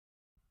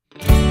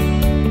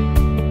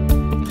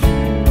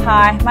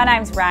Hi, my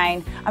name's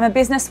Rayne. I'm a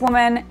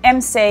businesswoman,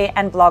 MC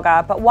and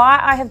blogger, but why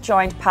I have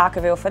joined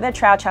Parkerville for their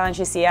Trail Challenge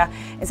this year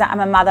is that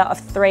I'm a mother of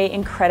 3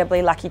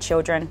 incredibly lucky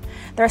children.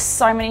 There are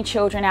so many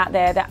children out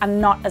there that are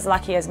not as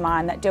lucky as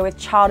mine, that deal with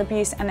child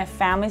abuse and their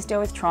families deal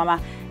with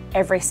trauma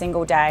every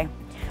single day.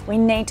 We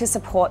need to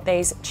support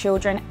these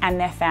children and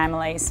their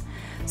families.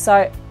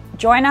 So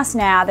join us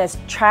now. There's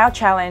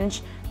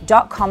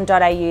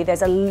trailchallenge.com.au.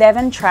 There's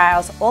 11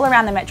 trails all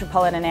around the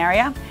metropolitan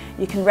area.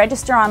 You can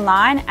register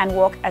online and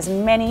walk as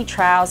many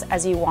trails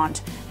as you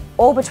want,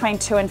 all between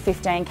 2 and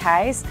 15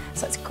 Ks.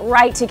 So it's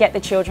great to get the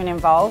children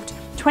involved.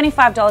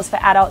 $25 for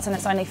adults and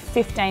it's only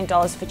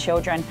 $15 for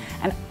children.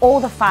 And all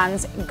the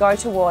funds go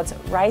towards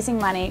raising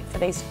money for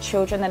these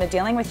children that are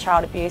dealing with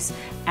child abuse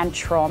and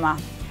trauma.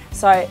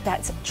 So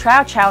that's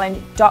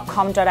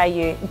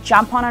trailchallenge.com.au.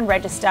 Jump on and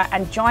register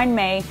and join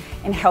me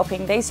in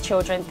helping these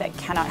children that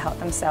cannot help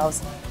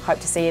themselves. Hope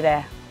to see you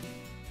there.